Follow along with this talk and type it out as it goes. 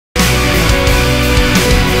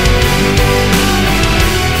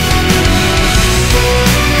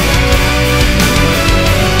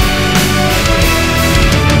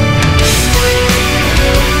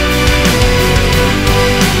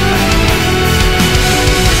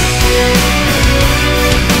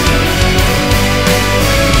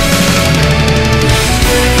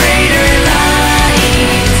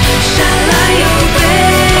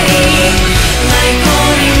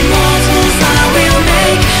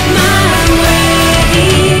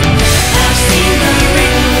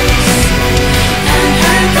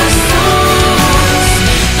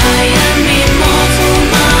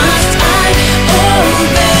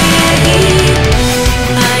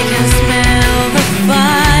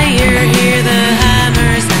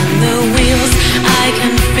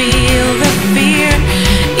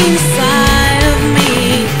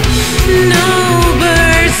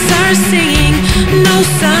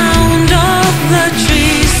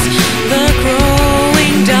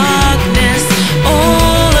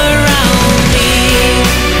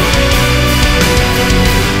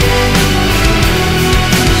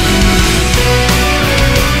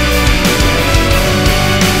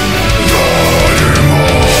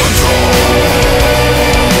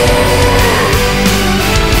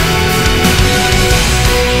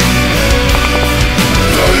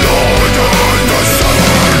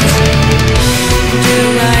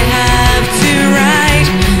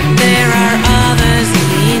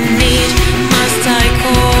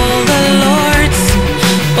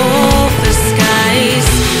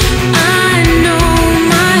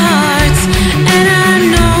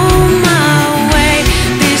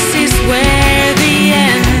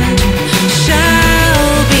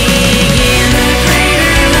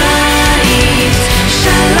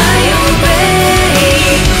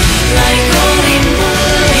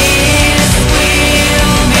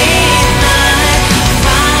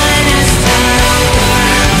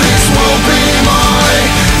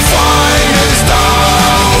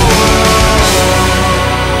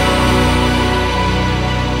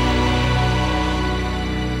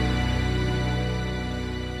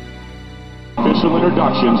official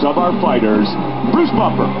introductions of our fighters, Bruce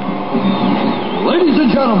Buffer. Ladies and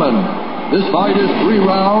gentlemen, this fight is 3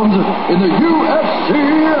 rounds in the UFC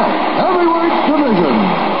heavyweight division.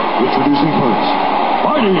 Introducing first,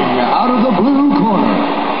 fighting out of the blue corner.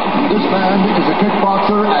 This man is a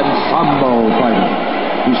kickboxer and sambo fighter.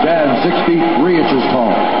 He stands 6 feet 3 inches tall,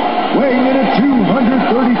 weighing in at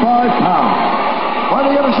 235 pounds.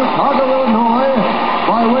 Fighting out of Chicago, Illinois,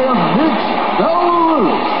 by way of Mitch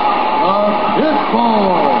Belarus, the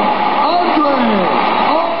Pitbull, Andre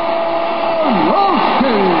Arlovsky.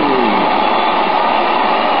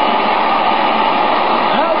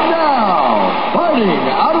 And now, fighting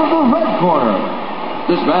out of the red corner.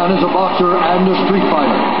 This man is a boxer and a street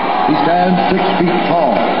fighter. He stands 6 feet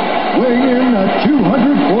tall, weighing in at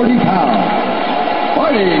 240 pounds.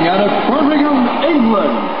 Fighting out of Birmingham,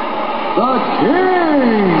 England, the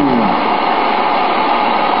King.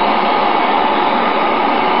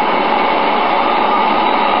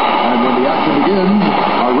 And when the action begins,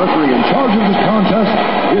 our referee in charge of this contest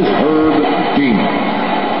is Herb Dean.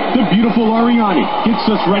 The beautiful Ariani gets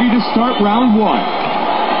us ready to start round 1.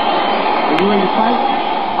 Are you ready to fight?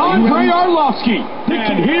 Andre Arlovsky.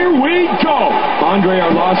 And here we go. Andre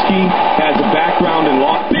Arlovsky has a background in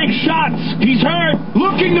law. Big shots. He's hurt.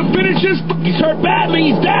 Looking to finish this. He's hurt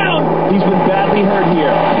badly. He's down. He's been badly hurt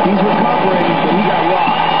here. He's recovering, but he got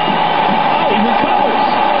rocked. Oh, he recovers.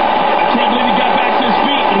 I can't believe he got back to his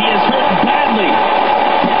feet, and he is hurt badly.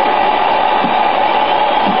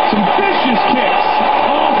 Some vicious kicks.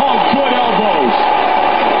 Oh, good elbows.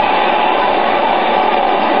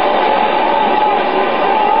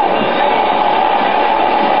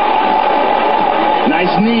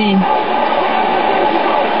 Nice knee.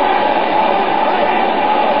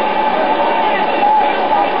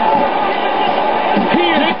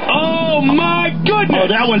 Oh, my goodness. Oh,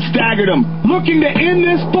 that one staggered him. Looking to end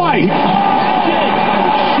this fight. Chin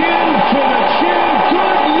to the chin.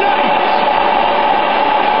 Good night.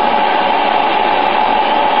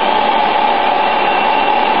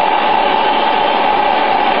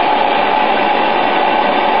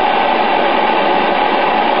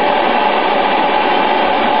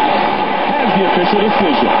 Official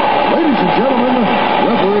decision. Ladies and gentlemen,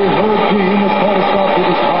 referee Herb Dean has called a stop to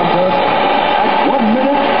this contest at 1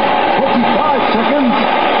 minute, 25 seconds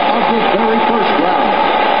of the very first round,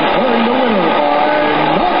 declaring the winner by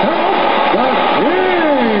knockout, the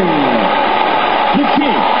King. The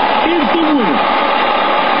King is the winner.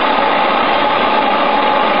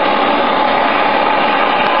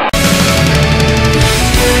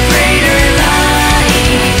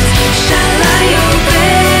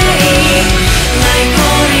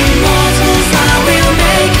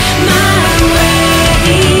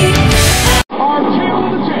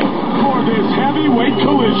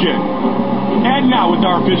 And now with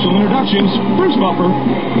our official introductions, Bruce Buffer.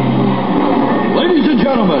 Ladies and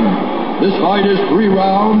gentlemen, this fight is 3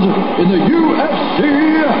 rounds in the UFC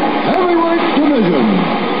heavyweight division.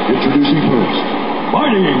 Introducing first,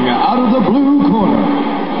 fighting out of the blue corner.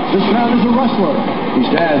 This man is a wrestler. He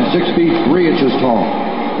stands 6 feet 3 inches tall,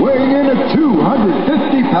 weighing in at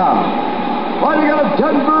 250 pounds. Fighting out of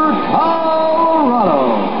Denver,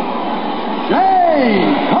 Colorado, Shane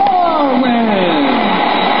Carwin.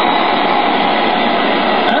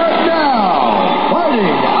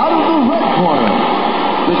 Out of the red corner,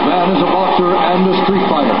 this man is a boxer and a street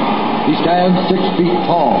fighter. He stands 6 feet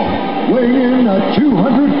tall, weighing in at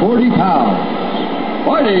 240 pounds.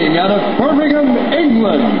 Fighting out of Birmingham,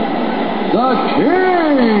 England, the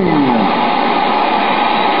King.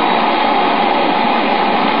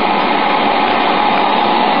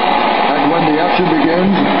 And when the action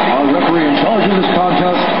begins, our referee in charge of this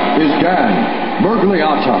contest is Dan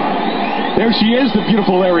Mergliata. There she is, the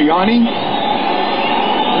beautiful Ariani.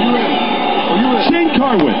 Shane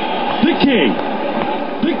Carwin, the King.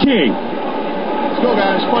 The King. Let's go,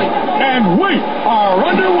 guys. Fight. And we are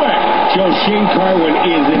underway. Joe, Shane Carwin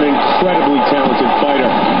is an incredibly talented fighter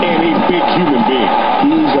and a big human being.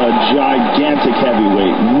 He's a gigantic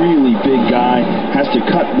heavyweight, really big guy, has to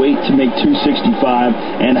cut weight to make 265,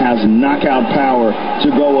 and has knockout power to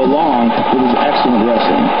go along with his excellent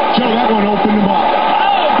wrestling. Joe, that one opened him up.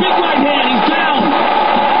 Oh, big right hand. He's down.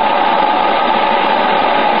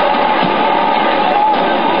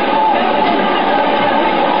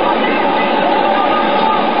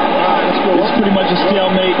 Pretty much a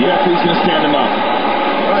stalemate. The referee's going to stand him up.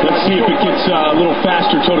 Let's see if it gets a little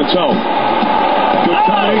faster toe-to-toe. Good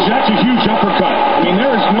combination. That's a huge uppercut. I mean,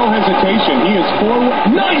 there is no hesitation. He is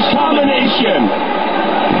forward. Nice combination.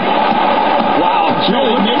 Wow.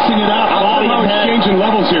 Joe, mixing it up. Body and head. Changing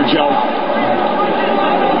levels here, Joe.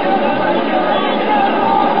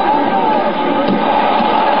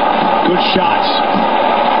 shots.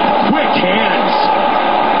 Quick hands.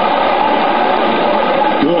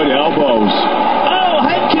 Good elbows. Oh,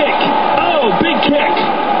 head kick. Oh, big kick.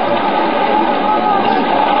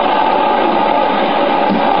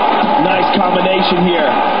 Nice combination here.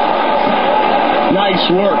 Nice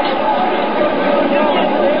work.